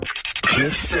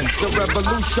Cliff Central. The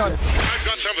revolution. I've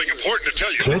got something important to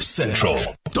tell you.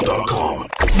 CliffCentral.com.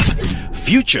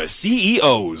 Future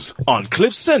CEOs on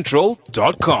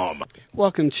CliffCentral.com.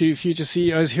 Welcome to Future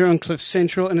CEOs here on Cliff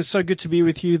Central, and it's so good to be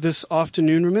with you this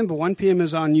afternoon. Remember, 1 p.m.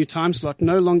 is our new time slot,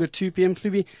 no longer 2 p.m.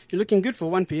 Fluby, you're looking good for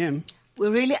 1 p.m. We're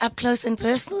really up close and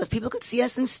personal. If people could see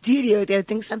us in studio, they would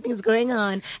think something's going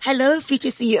on. Hello,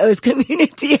 Future CEOs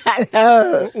community.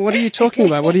 Hello. What are you talking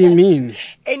about? What do you mean?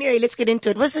 Anyway, let's get into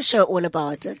it. What's the show all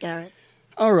about, Gareth?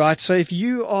 All right, so if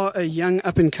you are a young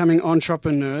up-and-coming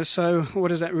entrepreneur, so what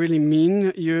does that really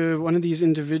mean? You're one of these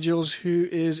individuals who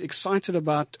is excited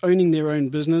about owning their own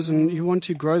business and you want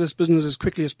to grow this business as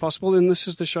quickly as possible, then this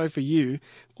is the show for you.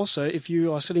 Also, if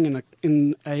you are sitting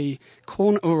in a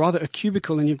corner, or rather a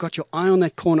cubicle, and you've got your eye on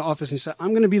that corner office and you say,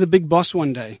 I'm going to be the big boss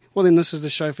one day, well, then this is the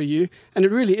show for you. And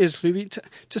it really is, Fluby.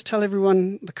 Just tell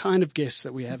everyone the kind of guests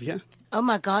that we have here. Oh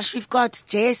my gosh, we've got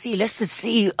JSE listed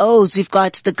CEOs. We've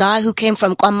got the guy who came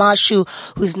from KwaMashu,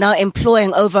 who's now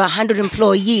employing over 100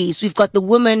 employees. We've got the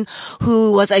woman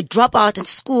who was a dropout in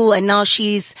school and now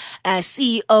she's a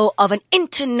CEO of an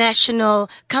international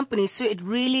company. So it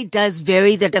really does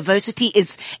vary. The diversity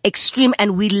is extreme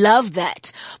and we love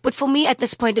that. But for me at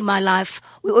this point in my life,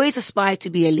 we always aspire to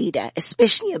be a leader,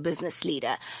 especially a business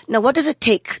leader. Now, what does it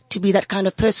take to be that kind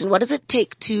of person? What does it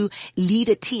take to lead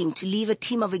a team, to lead a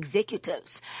team of executives?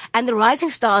 And the Rising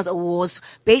Stars Awards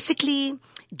basically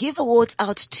give awards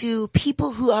out to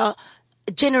people who are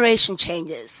generation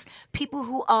changers, people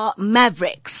who are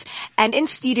mavericks. And in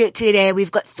studio today, we've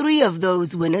got 3 of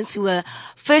those winners who were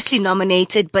firstly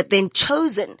nominated, but then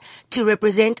chosen to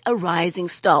represent a rising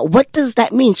star. What does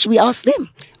that mean? Should we ask them?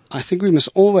 I think we must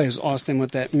always ask them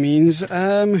what that means.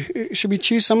 Should we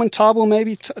choose someone? Tabo,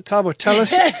 maybe? Tabo, tell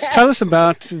us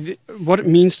about what it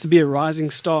means to be a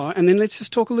rising star. And then let's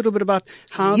just talk a little bit about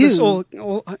how this all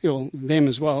them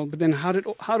as well, but then how it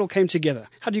all came together.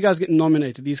 How do you guys get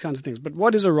nominated, these kinds of things? But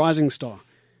what is a rising star?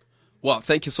 Well,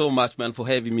 thank you so much, man, for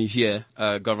having me here,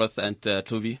 Gareth and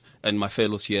Toby, and my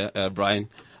fellows here, Brian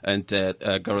and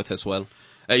Gareth as well.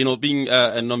 Being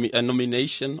a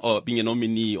nomination or being a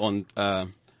nominee on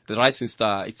the Rising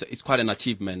Star, it's quite an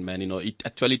achievement, man. It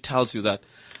actually tells you that,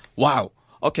 wow,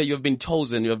 okay, you've been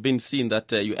chosen, you have been seen that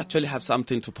you actually have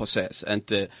something to possess,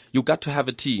 and you got to have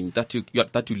a team that you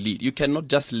lead. You cannot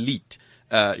just lead,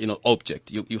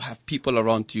 object. You have people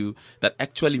around you that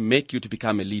actually make you to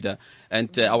become a leader.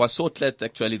 And I was so glad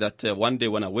actually that one day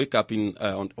when I wake up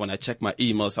when I check my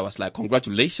emails, I was like,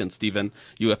 congratulations, Stephen,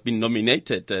 you have been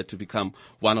nominated to become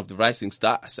one of the Rising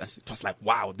Stars. And it was like,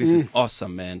 wow, this is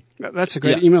awesome, man. That's a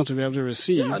great email to be able to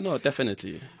receive. Yeah, no,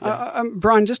 definitely. Yeah.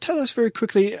 Brian, just tell us very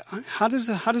quickly, how does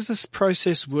this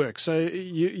process work? So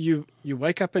you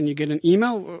wake up and you get an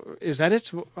email. Is that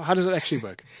it? How does it actually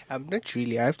work? Not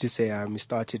really. I have to say, it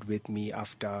started with me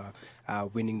after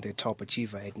winning the top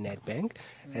achiever at Nedbank,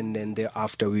 and then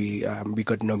thereafter we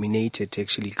got nominated to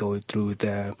actually go through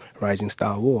the Rising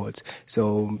Star Awards.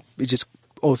 So it just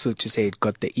also to say it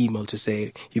got the email to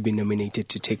say you've been nominated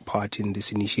to take part in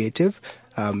this initiative.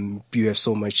 You have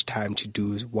so much time to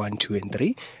do 1, 2, and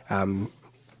 3.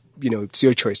 It's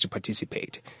your choice to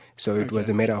participate. So it was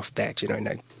a matter of that, and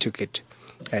I took it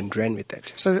and ran with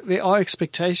it. So there are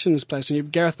expectations placed on you.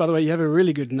 Gareth, by the way, you have a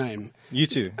really good name. You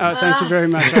too. Thank you very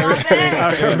much.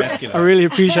 I really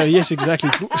appreciate it. Yes, exactly.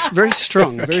 Very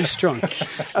strong, very strong.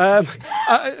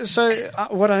 So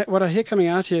what I hear coming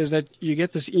out here is that you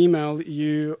get this email,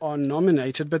 you are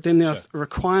nominated, but then there are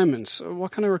requirements.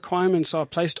 What kind of requirements are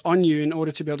placed on you in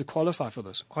order to be able to qualify for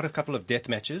this? Quite a couple of death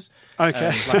matches.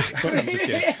 Okay. I'm just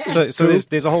kidding. So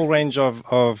there's a whole range of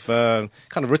kind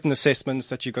of written assessments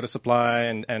that you've got to supply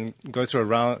and go through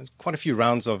quite a few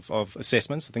rounds of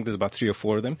assessments. I think there's about 3 or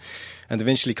 4 of them. And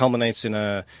eventually culminates in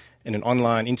an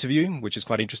online interview, which is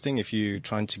quite interesting if you're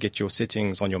trying to get your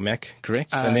settings on your Mac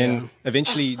correct. And then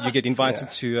eventually you get invited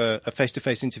to a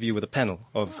face-to-face interview with a panel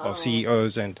of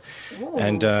CEOs and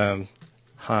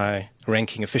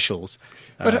high-ranking officials.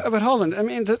 But hold on. I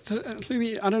mean,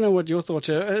 I don't know what your thoughts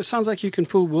are. It sounds like you can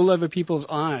pull wool over people's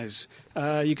eyes.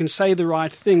 You can say the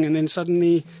right thing, and then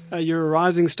suddenly you're a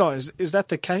rising star. Is that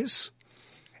the case?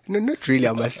 No, not really,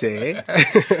 I must say.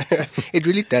 It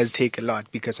really does take a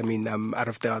lot because, out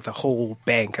of the whole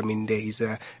bank, there is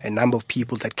a number of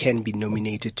people that can be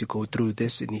nominated to go through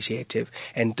this initiative.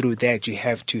 And through that, you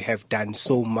have to have done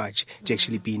so much to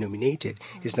actually be nominated.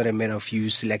 It's not a matter of you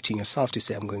selecting yourself to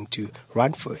say, I'm going to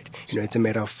run for it. It's a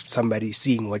matter of somebody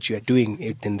seeing what you are doing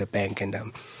in the bank and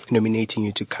nominating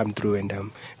you to come through and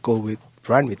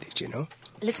run with it,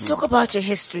 Let's talk about your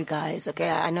history, guys. Okay,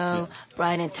 I know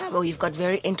Brian and Thabo, you've got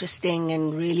very interesting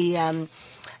and really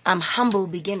humble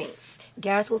beginnings.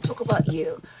 Gareth, we'll talk about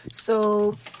you.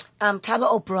 So,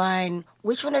 Thabo or Brian,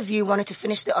 which one of you wanted to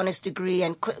finish the honors degree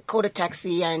and caught a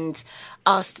taxi and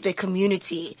asked the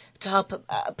community to help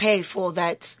pay for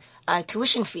that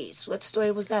tuition fees? What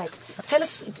story was that? Tell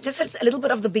us a little bit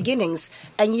of the beginnings.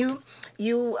 And you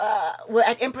were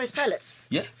at Emperor's Palace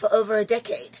for over a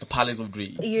decade. The Palace of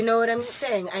Dreams. You know what I'm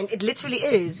saying? And it literally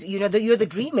is, you're the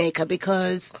dream maker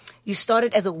because you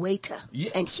started as a waiter.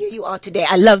 Yeah. And here you are today.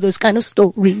 I love those kind of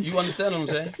stories. You understand what I'm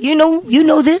saying? You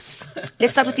know this?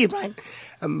 Let's start with you, Brian.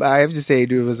 I have to say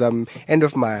it was end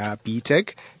of my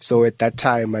BTech. So at that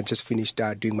time, I just finished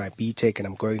doing my BTech and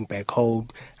I'm going back home.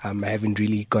 I haven't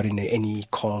really gotten any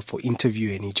call for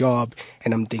interview, any job.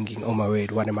 And I'm thinking, oh my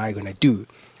word, what am I going to do?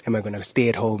 Am I going to stay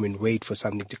at home and wait for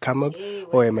something to come up?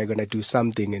 Or am I going to do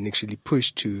something and actually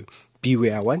push to be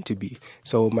where I want to be?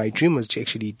 So my dream was to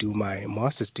actually do my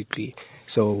master's degree.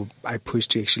 So I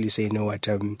pushed to actually say, no, I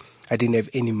didn't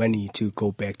have any money to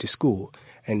go back to school.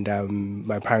 And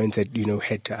my parents had,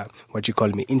 had what you call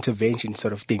me intervention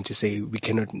sort of thing to say, we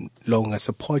cannot longer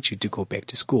support you to go back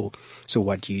to school. So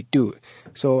what do you do?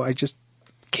 So I just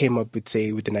came up with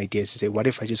an idea to say, what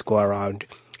if I just go around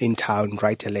in town,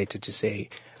 write a letter to say,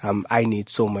 I need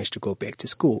so much to go back to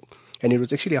school. And it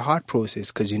was actually a hard process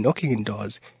because you're knocking in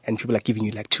doors and people are giving you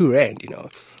like R2,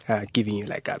 giving you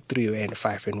like a R3,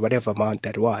 R5, whatever amount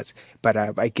that was. But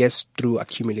I guess through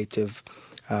accumulating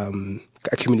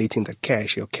the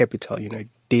cash or capital, it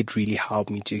did really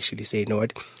help me to actually say, you know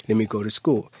what, let me go to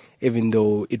school. Even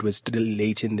though it was still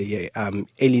late in the year,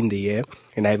 early in the year,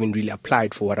 and I haven't really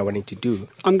applied for what I wanted to do.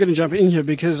 I'm going to jump in here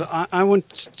because I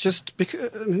want because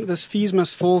this fees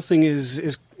must fall thing is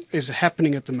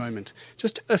happening at the moment.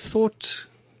 Just a thought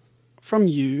from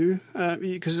you,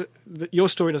 because your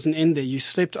story doesn't end there. You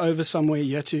slept over somewhere.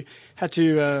 You had to.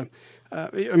 You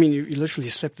literally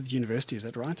slept at the university. Is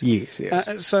that right? Yes.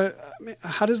 So,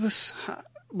 how does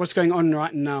what's going on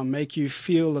right now, make you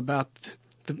feel about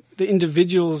the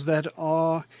individuals that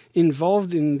are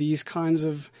involved in these kinds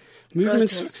of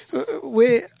movements?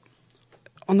 Where,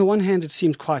 on the one hand, it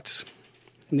seems quite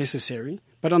necessary,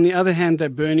 but on the other hand, they're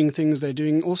burning things. They're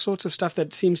doing all sorts of stuff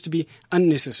that seems to be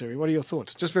unnecessary. What are your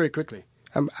thoughts? Just very quickly.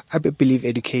 I believe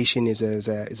education is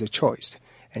a choice.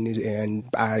 And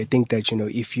I think that,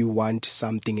 if you want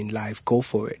something in life, go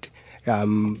for it.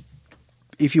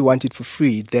 If you want it for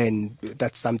free, then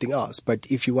that's something else. But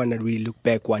if you want to really look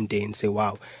back one day and say,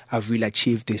 wow, I've really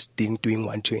achieved this thing doing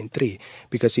 1, 2, and 3.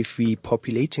 Because if we're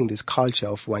populating this culture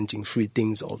of wanting free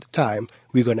things all the time,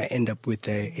 we're going to end up with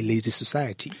a lazy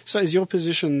society. So is your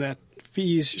position that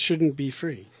fees shouldn't be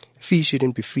free? Fees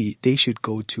shouldn't be free. They should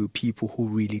go to people who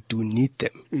really do need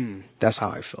them. That's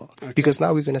how I feel. Okay. Because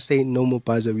now we're going to say no more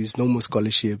bursaries, no more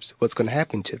scholarships. What's going to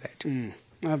happen to that?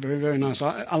 Very, very nice.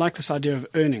 I like this idea of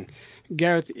earning.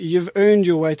 Gareth, you've earned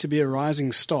your way to be a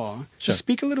rising star. Sure. Just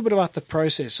speak a little bit about the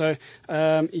process. So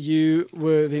you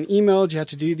were then emailed, you had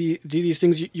to do these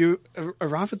things. You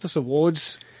arrived at this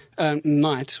awards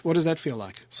night. What does that feel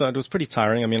like? So it was pretty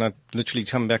tiring. I mean, I literally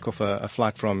come back off a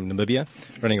flight from Namibia,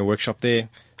 running a workshop there,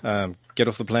 get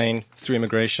off the plane, through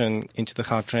immigration, into the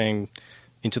Gautrain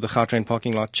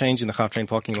parking lot, change in the Gautrain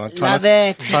parking lot. Try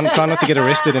not to get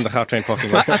arrested in the Gautrain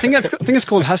parking lot. I think it's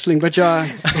called hustling, but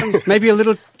maybe a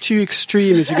little too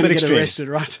extreme if you're going to get arrested,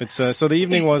 right? But, so the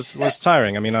evening was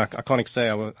tiring. I mean, I can't say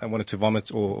I wanted to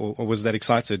vomit or was that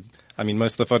excited. I mean,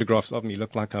 most of the photographs of me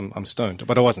look like I'm stoned,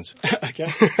 but I wasn't.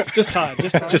 Okay. Just tired.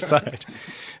 Just tired.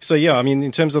 So yeah, I mean,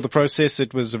 in terms of the process,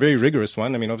 it was a very rigorous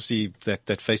one. I mean, obviously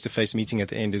that face-to-face meeting at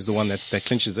the end is the one that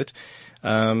clinches it.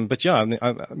 But yeah,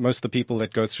 most of the people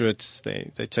that go through it,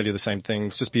 they tell you the same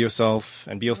thing. Just be yourself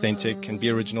and be authentic and be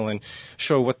original and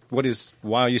show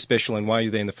why are you special and why are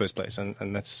you there in the first place.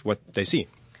 And that's what they see.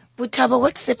 Thabo,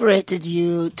 what separated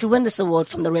you to win this award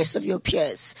from the rest of your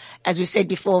peers? As we said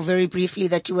before, very briefly,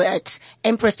 that you were at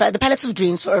the Palace of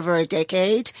Dreams for over a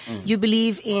decade. You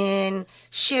believe in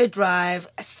sheer drive,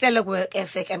 a stellar work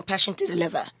ethic, and passion to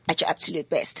deliver at your absolute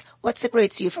best. What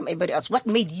separates you from everybody else? What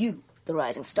made you the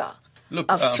rising star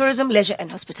of tourism, leisure,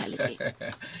 and hospitality?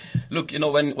 Look,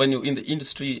 when you're in the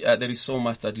industry, there is so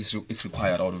much that is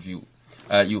required out of you.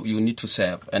 You need to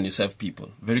serve, and you serve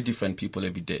people, very different people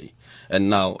every day. And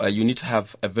now you need to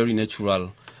have a very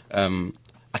natural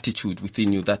attitude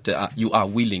within you that you are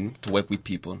willing to work with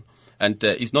people. And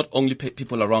it's not only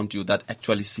people around you that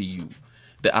actually see you.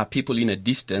 There are people in a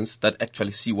distance that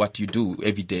actually see what you do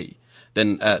every day.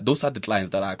 Then those are the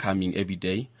clients that are coming every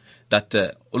day. That,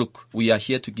 look, we are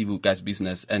here to give you guys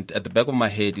business. And at the back of my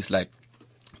head is like,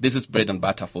 this is bread and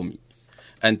butter for me.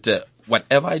 And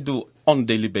whatever I do on a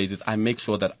daily basis, I make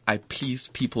sure that I please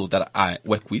people that I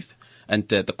work with. And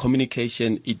the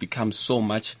communication, it becomes so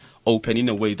much open in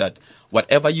a way that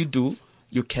whatever you do,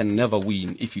 you can never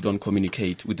win if you don't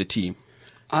communicate with the team.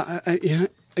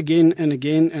 Again and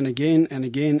again and again and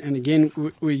again and again,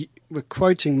 we're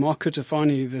quoting Mark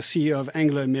Cutifani, the CEO of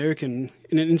Anglo American,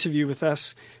 in an interview with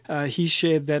us. He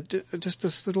shared that just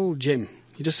this little gem.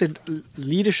 He just said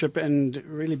leadership, and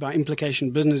really by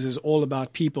implication, business is all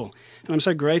about people. And I'm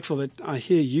so grateful that I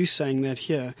hear you saying that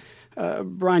here.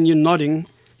 Brian, you're nodding.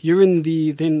 You're in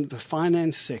the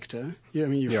finance sector.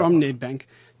 You're from Nedbank.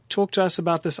 Talk to us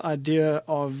about this idea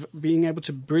of being able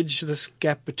to bridge this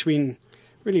gap between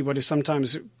really what is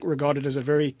sometimes regarded as a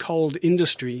very cold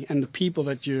industry and the people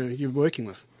that you're working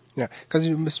with. Yeah, because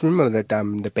you must remember that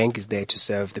the bank is there to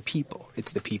serve the people.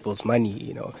 It's the people's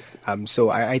money, So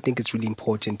I think it's really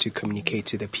important to communicate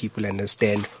to the people and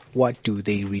understand what do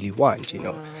they really want,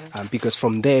 because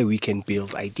from there we can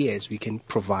build ideas, we can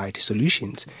provide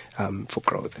solutions for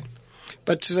growth.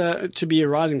 But to be a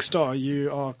rising star, you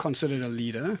are considered a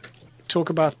leader.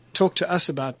 Talk to us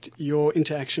about your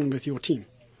interaction with your team.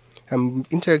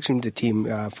 Interaction with the team,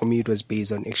 for me, it was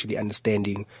based on actually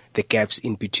understanding the gaps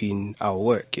in between our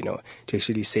work, to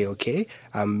actually say, okay,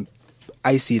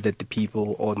 I see that the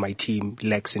people or my team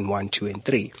lacks in 1, 2, and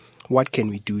 3. What can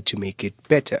we do to make it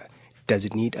better? Does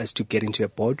it need us to get into a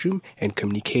boardroom and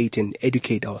communicate and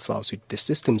educate ourselves with the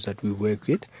systems that we work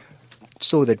with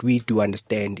so that we do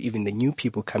understand even the new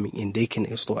people coming in, they can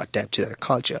also adapt to that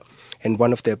culture? And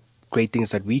one of the great things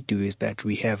that we do is that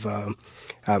we have a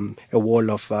wall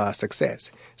of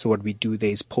success. So what we do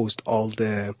there is post all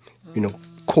the,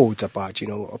 codes about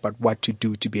what to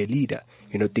do to be a leader.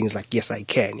 Things like, yes, I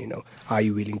can, are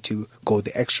you willing to go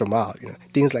the extra mile?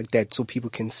 Things like that, so people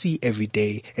can see every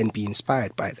day and be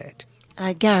inspired by that.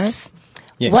 Gareth,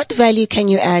 Yeah. What value can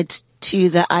you add to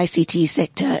the ICT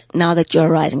sector now that you're a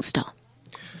rising star?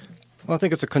 Well, I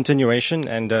think it's a continuation,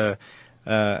 and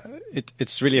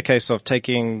it's really a case of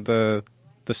taking the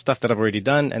stuff that I've already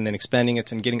done and then expanding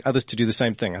it and getting others to do the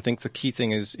same thing. I think the key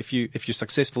thing is if you're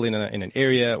successful in an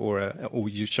area or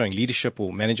you're showing leadership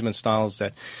or management styles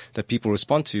that people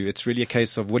respond to, it's really a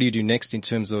case of what do you do next in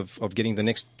terms of getting the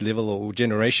next level or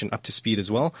generation up to speed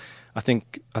as well. I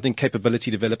think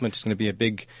capability development is going to be a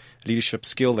big leadership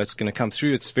skill that's going to come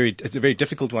through. It's a very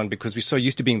difficult one because we're so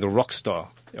used to being the rock star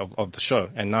of the show,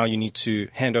 and now you need to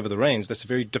hand over the reins. That's a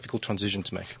very difficult transition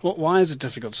to make. Well, why is it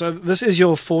difficult? So this is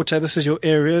your forte, this is your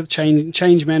area,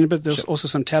 change management. There's also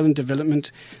some talent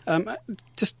development.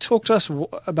 Just talk to us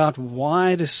about why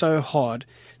it is so hard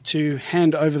to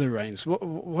hand over the reins.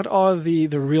 What are the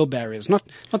real barriers? Not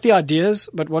the ideas,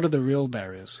 but what are the real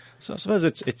barriers? So I suppose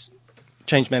it's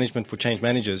change management for change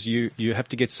managers. You have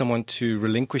to get someone to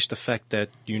relinquish the fact that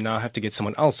you now have to get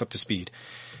someone else up to speed.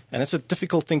 And it's a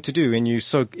difficult thing to do. And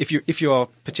if you are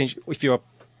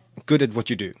good at what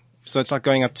you do. So it's like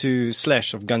going up to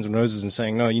Slash of Guns N' Roses and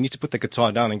saying, no, you need to put the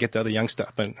guitar down and get the other youngster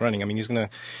up and running. I mean, he's going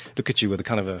to look at you with a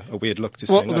kind of a weird look to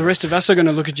say, no. The rest of us are going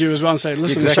to look at you as well and say,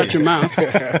 listen, Exactly. Shut your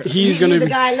mouth. He's going to the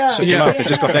guy alone. Shut your mouth, they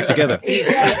just got back together.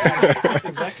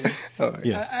 Exactly.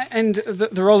 Yeah. And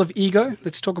the role of ego,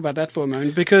 let's talk about that for a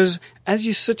moment, because as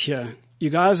you sit here, you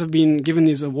guys have been given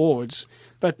these awards,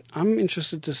 but I'm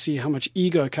interested to see how much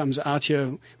ego comes out here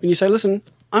when you say, listen,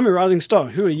 I'm a rising star.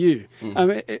 Who are you?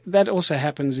 That also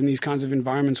happens in these kinds of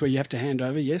environments where you have to hand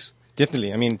over, yes?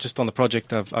 Definitely. I mean, just on the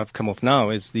project I've come off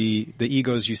now is the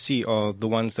egos you see are the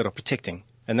ones that are protecting.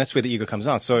 And that's where the ego comes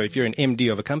out. So if you're an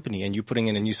MD of a company and you're putting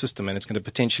in a new system and it's going to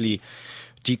potentially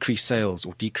decrease sales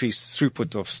or decrease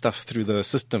throughput of stuff through the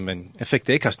system and affect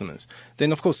their customers,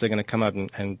 then of course they're going to come out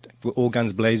and with all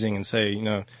guns blazing and say,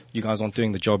 you guys aren't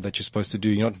doing the job that you're supposed to do.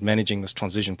 You're not managing this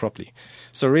transition properly.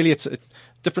 So really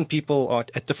different people are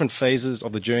at different phases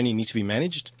of the journey, need to be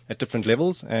managed at different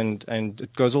levels. And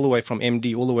it goes all the way from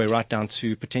MD all the way right down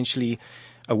to potentially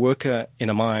a worker in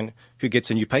a mine who gets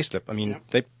a new payslip. I mean,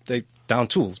 they down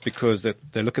tools because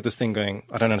they look at this thing going,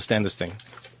 I don't understand this thing.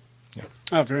 Yeah.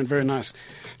 Oh, very, very nice.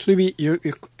 Tlubi, you're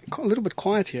a little bit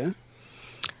quiet here.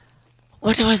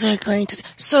 What was I going to say?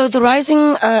 So the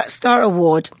Rising Star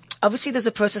Award, obviously there's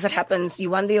a process that happens.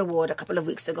 You won the award a couple of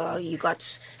weeks ago. You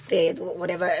got the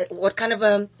whatever. What kind of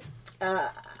a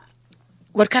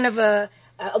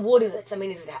award is it? I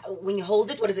mean, is it, when you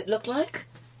hold it, what does it look like?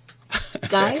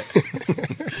 Guys?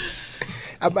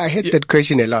 I had that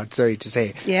question a lot, sorry to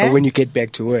say. Yeah? But when you get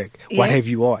back to work, what Yeah. have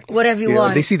you won? What have you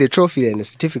won? They see the trophy and the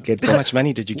certificate. How much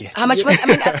money did you get? How much money? I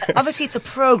mean, obviously it's a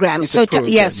program. It's a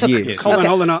program, yes. Hold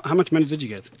on. How much money did you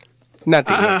get?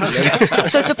 Nothing.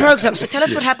 So it's a program. So tell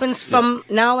us what happens from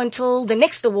now until the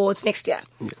next awards next year.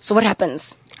 So what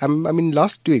happens? I mean,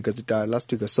 last week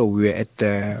or so, we were at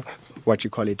the, what you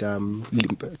call it,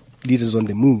 Leaders on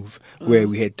the Move, where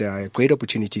we had a great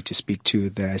opportunity to speak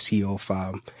to the CEO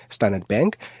of Standard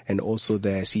Bank and also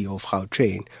the CEO of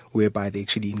Gautrain, whereby they're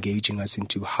actually engaging us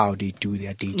into how they do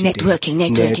their day-to-day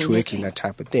networking, that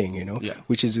type of thing,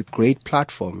 which is a great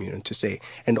platform, to say.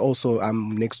 And also,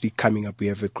 next week coming up, we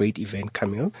have a great event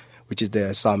coming up, which is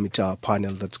the Summit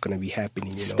panel that's going to be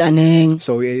happening. Stunning.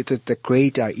 So it's a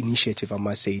great initiative, I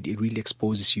must say. It really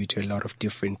exposes you to a lot of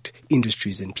different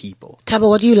industries and people. Thabo,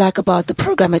 what do you like about the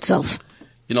program itself?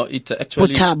 It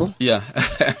actually... Thabo. Yeah.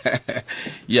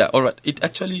 Yeah, all right. It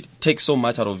actually takes so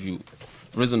much out of you.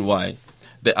 Reason why.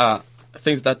 There are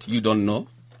things that you don't know.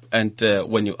 And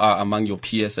when you are among your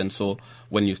peers and so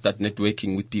when you start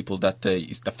networking with people that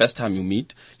is the first time you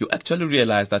meet, you actually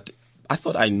realize that I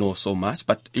thought I know so much,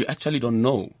 but you actually don't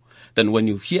know. Then when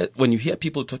you hear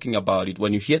people talking about it,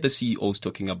 when you hear the CEOs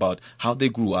talking about how they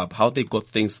grew up, how they got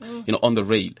things, on the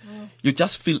rail, you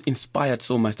just feel inspired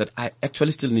so much that I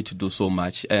actually still need to do so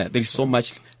much. There is so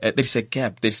much, there is a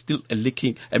gap. There's still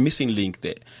a missing link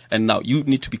there. And now you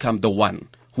need to become the one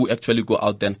who actually go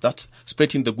out there and start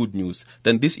spreading the good news.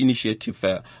 Then this initiative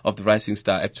of the Rising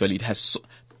Star, actually, it has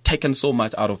taken so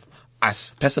much out of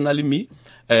us, personally me.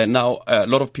 Now, a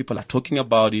lot of people are talking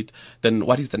about it. Then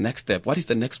what is the next step? What is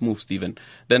the next move, Stephen?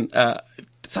 Then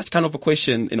such kind of a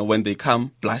question, when they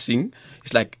come blushing,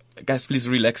 it's like, guys, please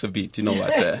relax a bit. You know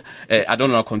what? I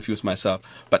don't want to confuse myself.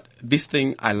 But this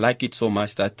thing, I like it so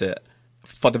much that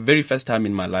for the very first time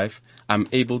in my life, I'm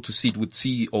able to sit with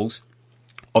CEOs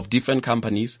of different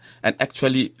companies and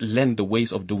actually learn the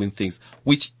ways of doing things,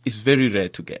 which is very rare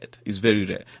to get. It's very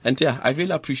rare. And yeah, I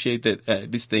really appreciate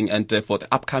this thing. And for the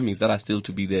upcomings that are still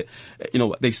to be there,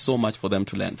 there's so much for them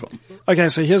to learn from. Okay,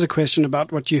 so here's a question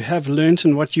about what you have learned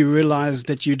and what you realized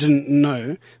that you didn't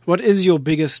know. What is your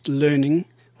biggest learning?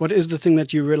 What is the thing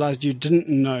that you realized you didn't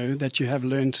know that you have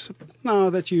learned now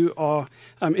that you are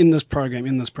in this program,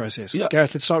 in this process? Yeah.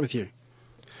 Gareth, let's start with you.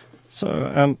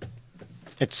 So,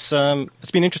 it's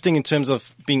been interesting in terms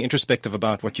of being introspective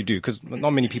about what you do, because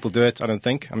not many people do it, I don't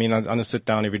think. I mean, I just sit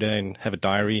down every day and have a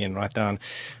diary and write down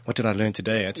what did I learn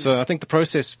today. So I think the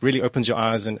process really opens your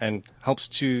eyes and helps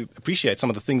to appreciate some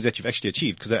of the things that you've actually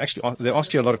achieved, because they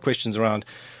ask you a lot of questions around,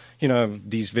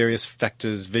 these various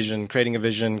factors, vision, creating a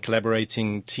vision,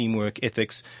 collaborating, teamwork,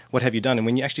 ethics, what have you done? And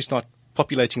when you actually start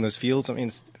populating those fields, I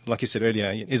mean, like you said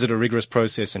earlier, is it a rigorous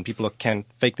process and people can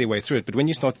fake their way through it? But when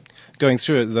you start going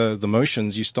through the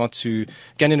motions, you start to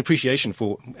gain an appreciation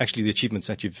for actually the achievements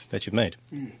that you've made.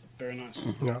 Very nice.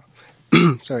 Yeah.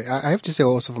 Sorry, I have to say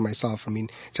also for myself, I mean,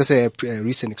 just a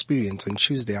recent experience. On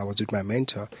Tuesday, I was with my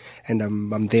mentor, and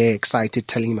I'm there excited,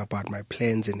 telling him about my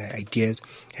plans and ideas,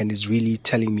 and he's really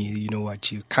telling me, you know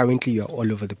what, currently you're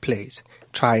all over the place.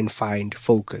 Try and find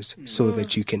focus so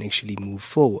that you can actually move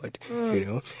forward,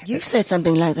 You've said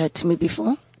something like that to me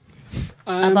before.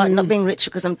 About not being rich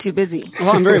because I'm too busy. Well,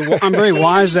 I'm very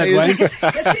wise that way.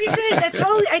 That's what he said.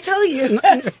 I tell you.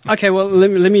 Okay, well,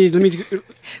 let me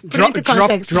drop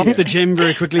the gem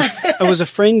very quickly. It was a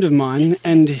friend of mine,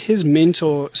 and his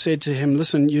mentor said to him,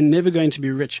 "Listen, you're never going to be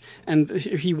rich." And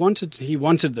he wanted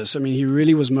this. I mean, he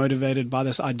really was motivated by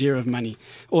this idea of money,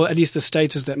 or at least the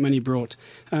status that money brought.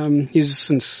 He's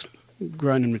since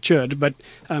grown and matured, but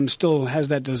still has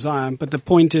that desire. But the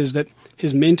point is that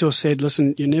his mentor said,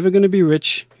 "Listen, you're never going to be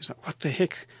rich." He's like, "What the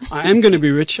heck? I am going to be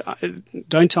rich.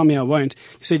 Don't tell me I won't."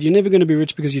 He said, "You're never going to be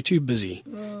rich because you're too busy.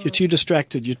 You're too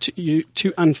distracted. You're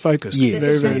too unfocused." Yeah.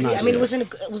 Very, very nice. I mean, it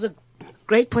was a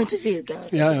great point of view,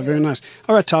 Gareth. Yeah, very nice.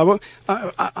 All right, Thabo.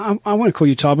 I want to call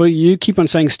you Thabo. You keep on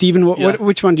saying Stephen.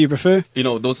 Which one do you prefer?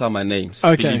 Those are my names.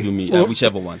 Okay. Believe me, Well,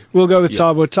 whichever one. We'll go with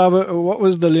Thabo. Thabo, what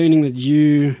was the learning that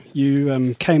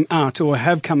you came out or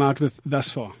have come out with thus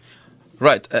far?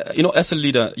 Right. As a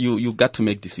leader, you got to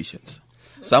make decisions.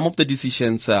 Some of the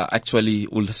decisions actually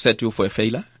will set you for a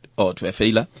failure or to a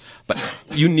failure, but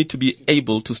you need to be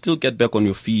able to still get back on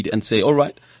your feet and say, all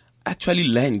right, actually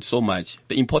learned so much.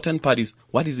 The important part is,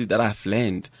 what is it that I've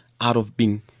learned out of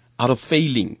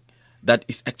failing that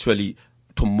is actually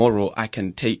tomorrow I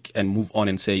can take and move on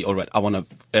and say, all right, I want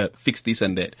to fix this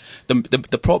and that.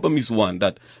 The problem is one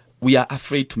that we are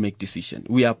afraid to make decisions.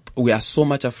 We are so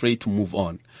much afraid to move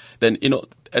on. Then,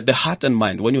 the heart and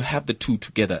mind, when you have the two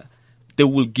together, they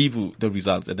will give you the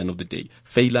results at the end of the day.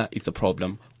 Failure is a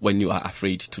problem when you are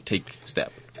afraid to take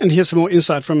step. And here's some more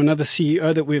insight from another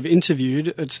CEO that we've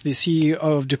interviewed. It's the CEO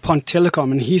of DuPont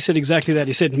Telecom, and he said exactly that.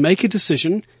 He said, make a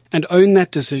decision and own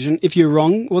that decision. If you're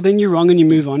wrong, well, then you're wrong and you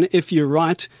move on. If you're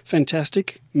right,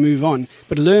 fantastic, move on.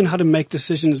 But learn how to make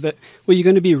decisions that, well, you're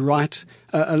going to be right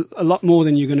a lot more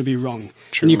than you're going to be wrong.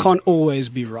 True. And you can't always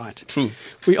be right. True.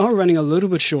 We are running a little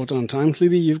bit short on time.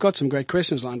 Hlubi, you've got some great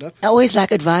questions lined up. I always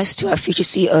like advice to our future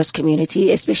CEOs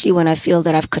community, especially when I feel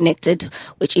that I've connected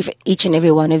with each and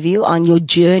every one of you on your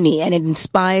journey. And it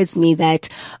inspires me that,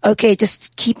 okay,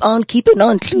 just keep on keeping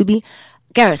on, Hlubi.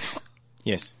 Gareth,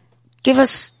 Yes. give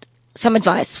us some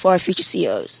advice for our future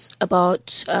CEOs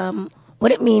about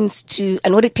what it means to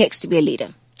and what it takes to be a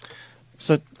leader.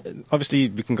 So obviously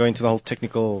we can go into the whole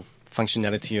technical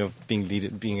functionality of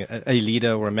being a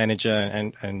leader or a manager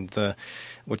and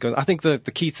what goes. I think the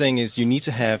key thing is you need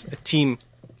to have a team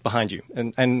behind you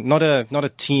and not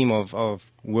a team of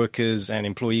workers and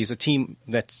employees, a team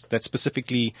that's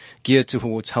specifically geared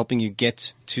towards helping you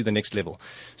get to the next level.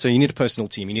 So you need a personal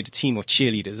team. You need a team of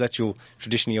cheerleaders. That's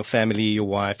traditionally your family, your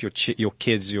wife, your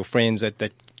kids, your friends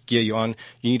that gear you on.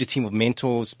 You need a team of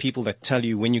mentors, people that tell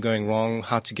you when you're going wrong,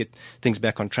 how to get things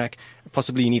back on track.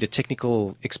 Possibly you need a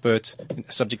technical expert,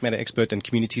 a subject matter expert, and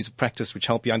communities of practice which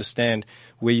help you understand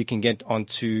where you can get on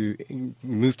to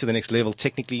move to the next level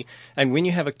technically. And when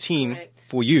you have a team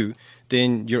for you,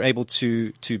 then you're able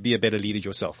to be a better leader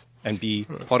yourself and be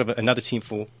part of another team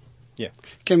for. Yeah.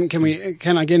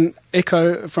 Can I again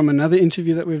echo from another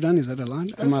interview that we've done? Is that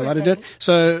allowed? Am I allowed to do it?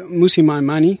 So Musi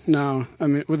Maimani, now, I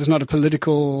mean, well, it's not a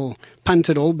political punt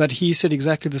at all, but he said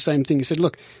exactly the same thing. He said,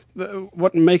 look,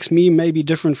 what makes me maybe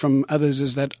different from others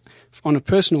is that on a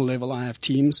personal level, I have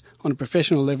teams. On a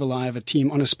professional level, I have a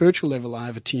team. On a spiritual level, I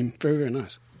have a team. Very, very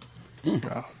nice.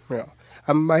 Yeah.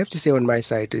 I have to say on my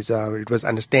side is it was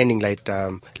understanding like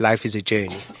life is a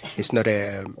journey. It's not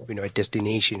a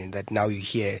destination, and that now you're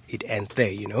here, it ends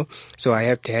there. So I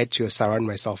had to surround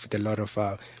myself with a lot of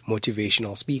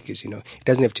motivational speakers. It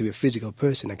doesn't have to be a physical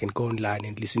person. I can go online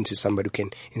and listen to somebody who can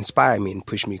inspire me and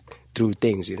push me through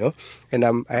things. And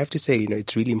I have to say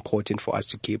it's really important for us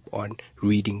to keep on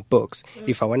reading books.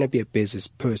 If I want to be a business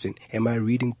person, am I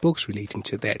reading books relating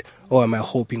to that, or am I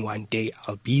hoping one day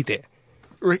I'll be there?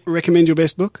 Recommend your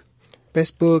best book?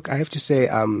 Best book, I have to say,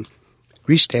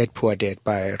 Rich Dad, Poor Dad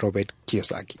by Robert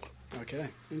Kiyosaki. Okay,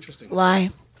 interesting.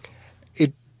 Why?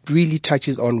 It really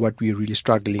touches on what we're really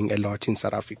struggling a lot in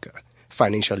South Africa,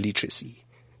 financial literacy.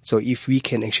 So if we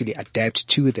can actually adapt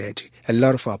to that, a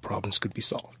lot of our problems could be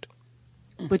solved.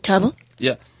 Butabo?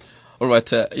 Yeah. All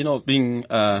right. Being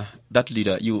that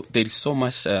leader, there is so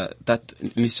much that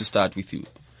needs to start with you.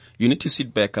 You need to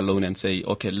sit back alone and say,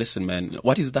 okay, listen, man,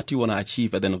 what is that you want to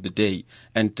achieve at the end of the day?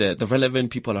 And the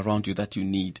relevant people around you that you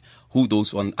need, who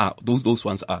those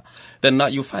ones are. Then now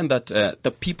you find that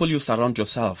the people you surround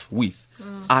yourself with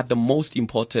are the most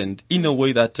important in a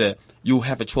way that you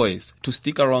have a choice to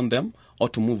stick around them or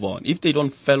to move on. If they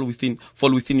don't fall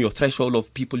within your threshold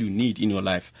of people you need in your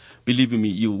life, believe me,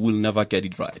 you will never get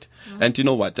it right. And you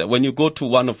know what? When you go to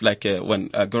one of when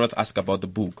Gareth asked about the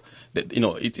book,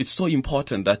 it's so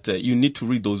important that you need to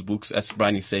read those books, as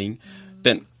Brian is saying.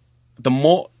 Then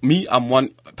I'm one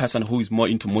person who is more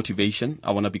into motivation.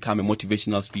 I want to become a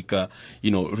motivational speaker,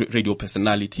 radio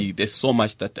personality. There's so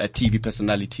much that a TV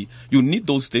personality. You need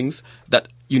those things, that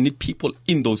you need people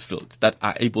in those fields that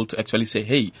are able to actually say,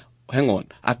 hey, hang on,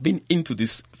 I've been into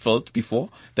this field before,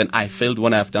 then I failed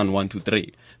when I've done 1, 2,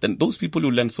 3. Then those people,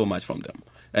 you learn so much from them.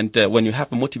 And when you have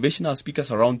motivational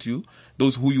speakers around you,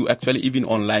 those who you actually, even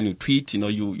online, you tweet,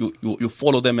 you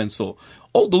follow them, and so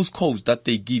all those quotes that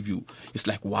they give you, it's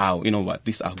like, wow, you know what,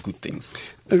 these are good things.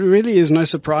 It really is no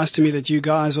surprise to me that you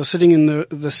guys are sitting in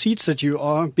the seats that you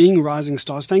are, being rising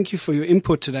stars. Thank you for your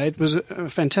input today. It was a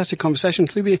fantastic conversation.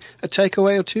 Hlubi, a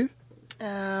takeaway or two?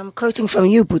 Quoting from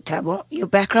you, Butabo, your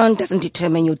background doesn't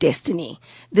determine your destiny.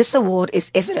 This award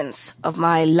is evidence of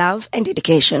my love and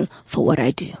dedication for what I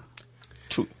do.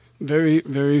 True. Very,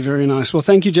 very, very nice. Well,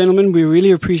 thank you, gentlemen. We really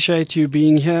appreciate you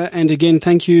being here. And again,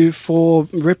 thank you for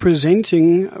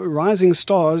representing rising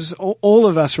stars, all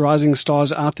of us rising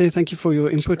stars out there. Thank you for your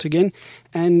input again.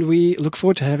 And we look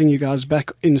forward to having you guys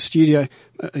back in the studio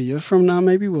a year from now,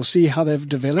 maybe. We'll see how they've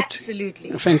developed. Absolutely.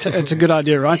 It's a good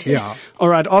idea, right? Yeah. All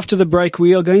right. After the break,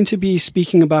 we are going to be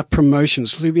speaking about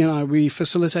promotions. Hlubi and I, we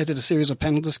facilitated a series of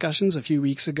panel discussions a few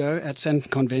weeks ago at Sandton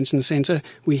Convention Center.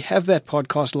 We have that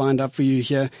podcast lined up for you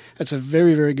here. It's a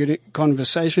very, very good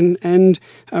conversation, and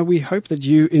we hope that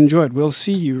you enjoy it. We'll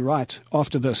see you right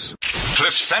after this.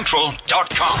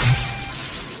 CliffCentral.com.